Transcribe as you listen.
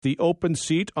The open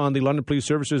seat on the London Police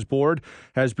Services Board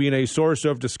has been a source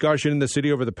of discussion in the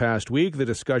city over the past week. The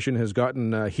discussion has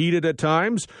gotten heated at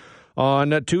times.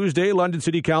 On Tuesday, London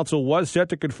City Council was set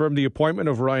to confirm the appointment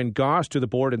of Ryan Gauss to the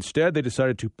board. Instead, they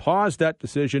decided to pause that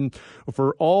decision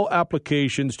for all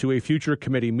applications to a future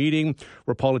committee meeting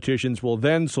where politicians will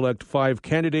then select 5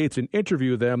 candidates and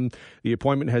interview them. The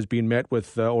appointment has been met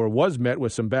with, or was met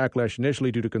with some backlash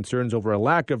initially due to concerns over a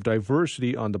lack of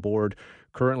diversity on the board.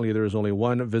 Currently, there is only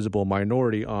one visible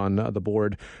minority on the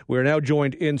board. We are now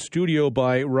joined in studio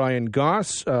by Ryan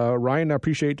Gauss. Ryan, I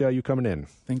appreciate you coming in.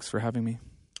 Thanks for having me.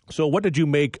 So what did you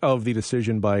make of the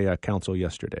decision by council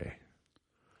yesterday?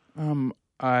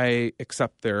 I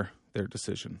accept their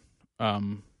decision.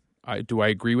 Do I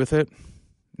agree with it?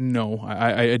 No,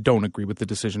 I don't agree with the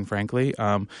decision, frankly.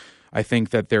 I think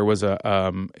that there was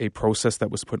a process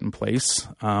that was put in place.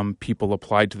 People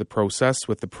applied to the process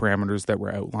with the parameters that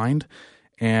were outlined,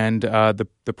 and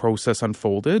the process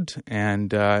unfolded,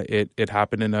 and it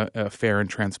happened in a fair and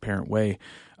transparent way.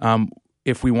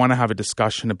 If we want to have a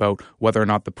discussion about whether or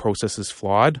not the process is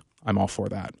flawed, I'm all for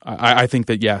that. I think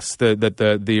that yes,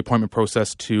 the appointment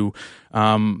process to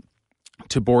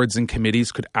boards and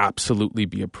committees could absolutely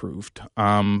be approved,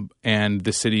 and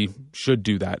the city should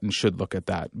do that and should look at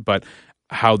that. But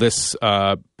how this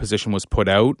position was put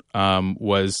out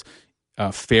was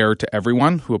fair to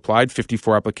everyone who applied.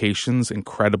 54 applications,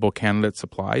 incredible candidates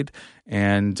applied,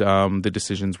 and the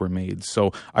decisions were made.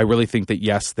 So I really think that,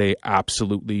 yes, they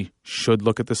absolutely should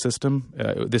look at the system.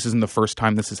 This isn't the first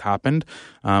time this has happened.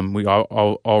 We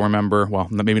all remember, well,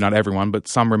 maybe not everyone, but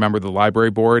some remember the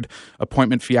library board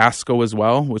appointment fiasco as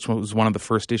well, which was one of the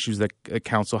first issues that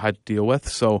council had to deal with.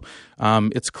 So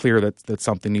it's clear that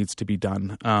something needs to be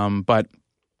done. But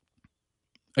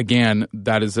again,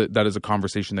 that is a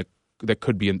conversation that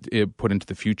could be put into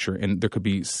the future, and there could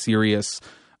be serious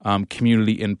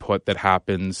community input that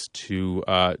happens to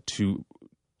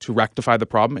rectify the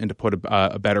problem and to put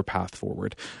a better path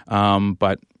forward.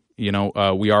 But we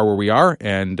are where we are,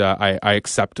 and I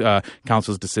accept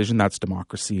council's decision. That's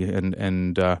democracy,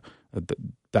 and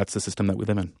that's the system that we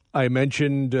live in. I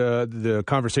mentioned the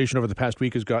conversation over the past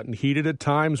week has gotten heated at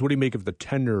times. What do you make of the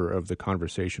tenor of the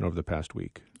conversation over the past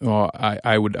week? Well,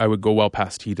 I would go well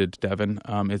past heated, Devon.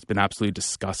 It's been absolutely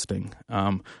disgusting.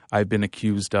 I've been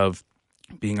accused of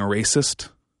being a racist,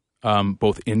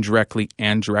 both indirectly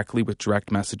and directly, with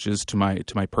direct messages to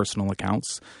my personal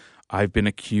accounts. I've been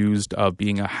accused of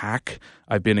being a hack.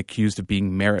 I've been accused of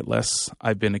being meritless.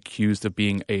 I've been accused of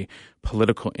being a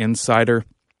political insider.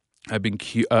 I've been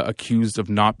accused of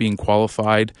not being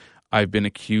qualified. I've been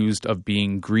accused of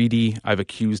being greedy. I've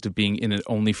accused of being in it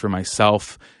only for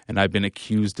myself. And I've been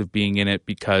accused of being in it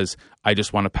because I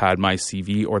just want to pad my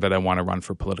CV or that I want to run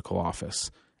for political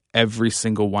office. Every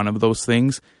single one of those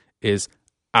things is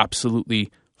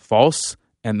absolutely false.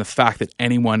 And the fact that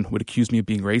anyone would accuse me of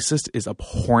being racist is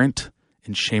abhorrent,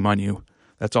 and shame on you.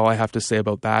 That's all I have to say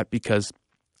about that, because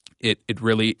it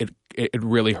really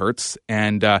hurts.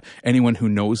 And anyone who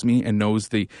knows me and knows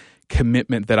the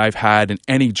commitment that I've had in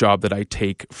any job that I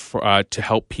take to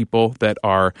help people that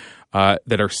are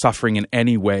suffering in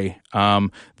any way,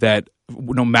 that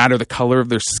no matter the color of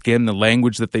their skin, the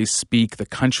language that they speak, the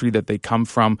country that they come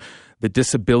from, the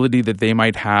disability that they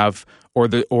might have, or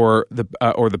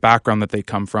the background that they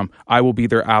come from, I will be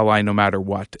their ally no matter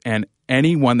what. And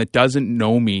anyone that doesn't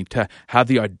know me to have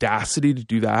the audacity to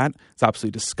do that, it's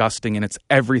absolutely disgusting, and it's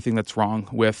everything that's wrong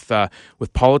with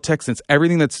politics. And it's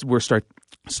everything we're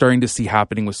starting to see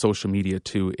happening with social media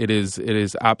too. It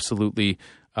is absolutely,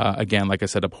 again, like I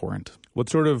said, abhorrent. What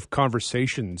sort of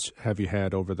conversations have you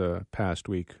had over the past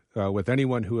week with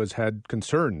anyone who has had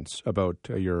concerns about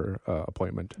your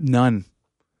appointment? None.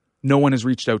 No one has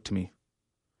reached out to me.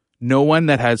 No one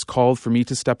that has called for me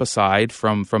to step aside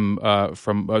from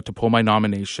to pull my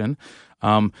nomination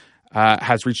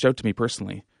has reached out to me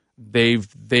personally. They've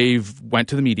went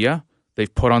to the media.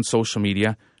 They've put on social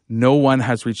media. No one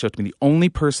has reached out to me. The only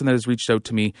person that has reached out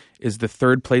to me is the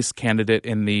third place candidate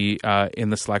in the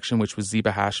selection, which was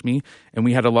Ziba Hashmi, and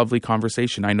we had a lovely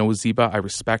conversation. I know Ziba. I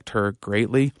respect her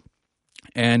greatly,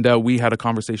 and we had a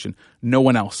conversation. No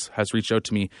one else has reached out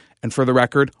to me. And for the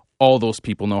record, all those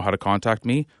people know how to contact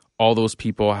me. All those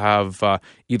people have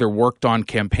either worked on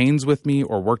campaigns with me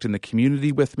or worked in the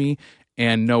community with me,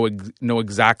 and know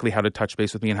exactly how to touch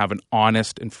base with me and have an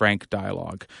honest and frank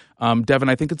dialogue. Devon,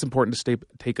 I think it's important to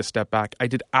take a step back. I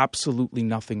did absolutely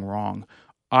nothing wrong.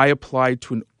 I applied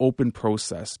to an open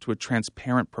process, to a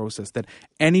transparent process that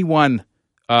anyone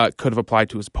could have applied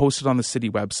to. It was posted on the city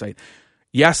website.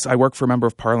 Yes, I work for a member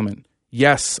of parliament.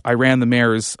 Yes, I ran the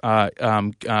mayor's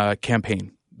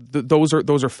campaign. Those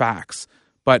are facts.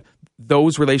 but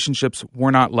those relationships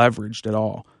were not leveraged at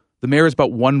all. The mayor is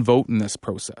about one vote in this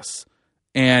process,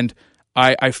 and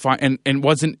I find and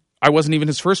I wasn't even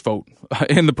his first vote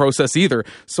in the process either.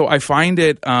 So I find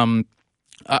it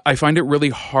really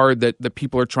hard that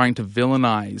people are trying to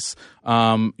villainize,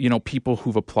 people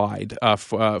who've applied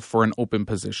for an open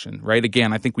position, right?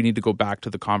 Again, I think we need to go back to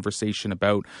the conversation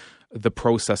about the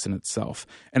process in itself.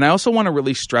 And I also want to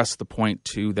really stress the point,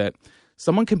 too, that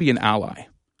someone can be an ally.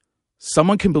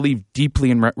 Someone can believe deeply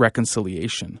in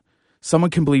reconciliation.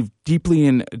 Someone can believe deeply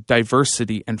in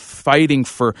diversity and fighting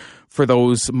for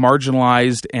those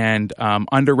marginalized and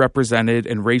underrepresented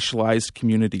and racialized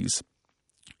communities,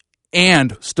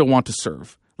 and still want to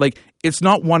serve. Like, it's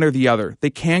not one or the other. They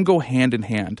can go hand in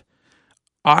hand.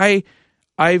 Like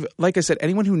I said,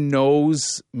 anyone who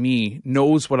knows me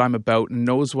knows what I'm about and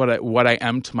knows what I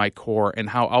am to my core and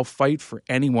how I'll fight for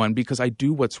anyone because I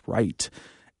do what's right.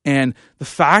 And the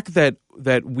fact that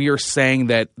we are saying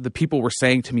that the people were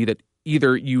saying to me that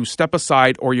either you step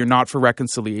aside or you're not for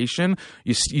reconciliation,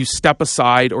 you step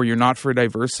aside or you're not for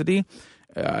diversity,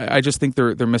 I just think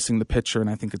they're missing the picture, and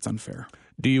I think it's unfair.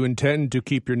 Do you intend to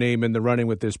keep your name in the running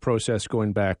with this process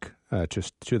going back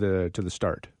just to the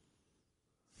start?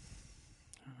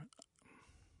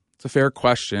 It's a fair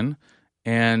question,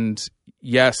 and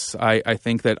yes, I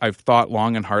think that I've thought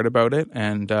long and hard about it,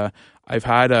 and I've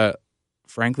had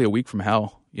frankly a week from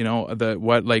hell.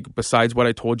 Besides what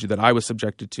I told you that I was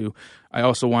subjected to, I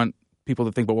also want people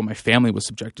to think about what my family was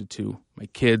subjected to, my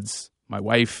kids, my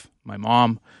wife, my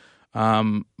mom,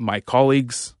 my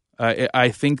colleagues. I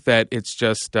think that it's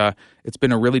just it's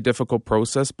been a really difficult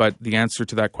process, but the answer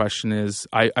to that question is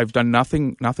I've done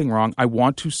nothing wrong. I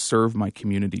want to serve my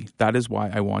community. That is why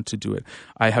I want to do it.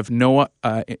 I have no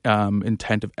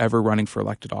intent of ever running for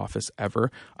elected office ever.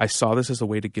 I saw this as a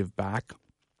way to give back.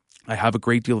 I have a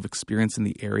great deal of experience in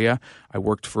the area. I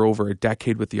worked for over a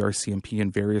decade with the RCMP in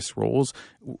various roles,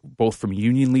 both from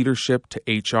union leadership to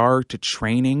HR to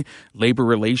training, labor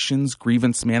relations,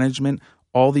 grievance management.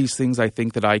 All these things I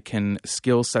think that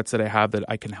skill sets that I have that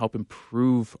I can help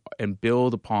improve and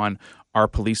build upon our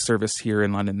police service here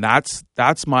in London. That's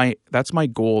my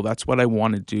goal. That's what I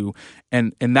want to do.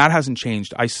 And that hasn't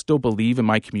changed. I still believe in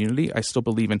my community. I still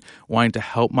believe in wanting to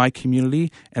help my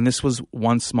community. And this was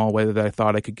one small way that I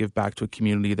thought I could give back to a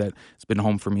community that has been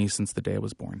home for me since the day I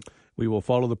was born. We will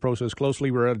follow the process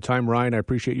closely. We're out of time. Ryan, I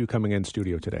appreciate you coming in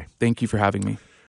studio today. Thank you for having me.